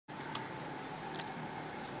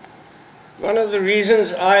One of the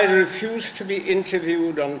reasons I refuse to be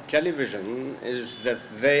interviewed on television is that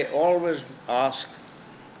they always ask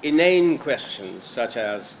inane questions such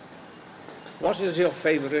as, what is your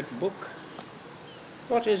favorite book?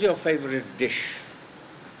 What is your favorite dish?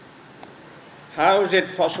 How is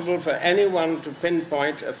it possible for anyone to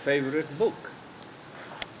pinpoint a favorite book?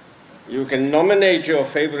 You can nominate your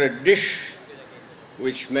favorite dish,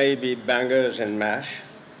 which may be bangers and mash,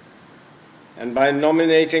 and by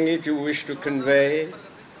nominating it, you wish to convey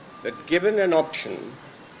that given an option,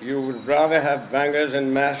 you would rather have bangers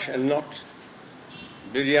and mash and not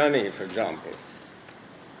biryani, for example.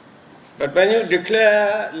 But when you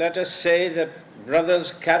declare, let us say, that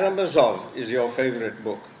Brothers Karamazov is your favorite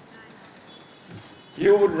book,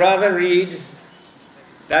 you would rather read,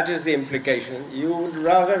 that is the implication, you would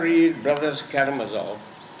rather read Brothers Karamazov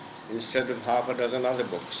instead of half a dozen other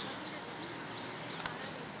books.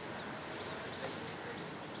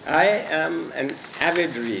 I am an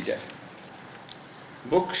avid reader.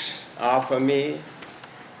 Books are for me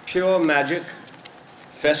pure magic,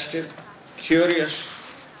 festive, curious,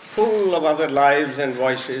 full of other lives and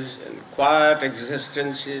voices and quiet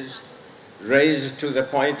existences raised to the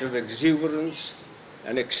point of exuberance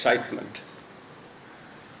and excitement.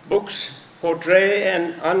 Books portray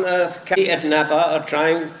and unearth. We at Napa are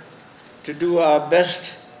trying to do our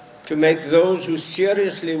best to make those who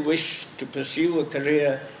seriously wish to pursue a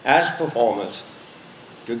career as performers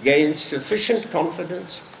to gain sufficient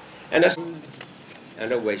confidence and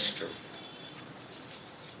a wastrel.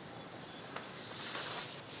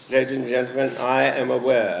 Ladies and gentlemen, I am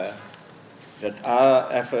aware that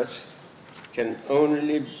our efforts can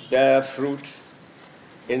only bear fruit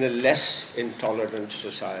in a less intolerant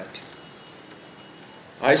society.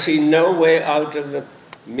 I see no way out of the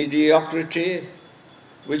mediocrity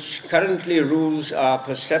which currently rules our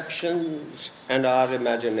perceptions and our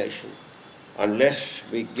imagination, unless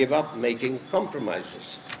we give up making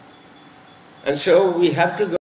compromises. And so we have to go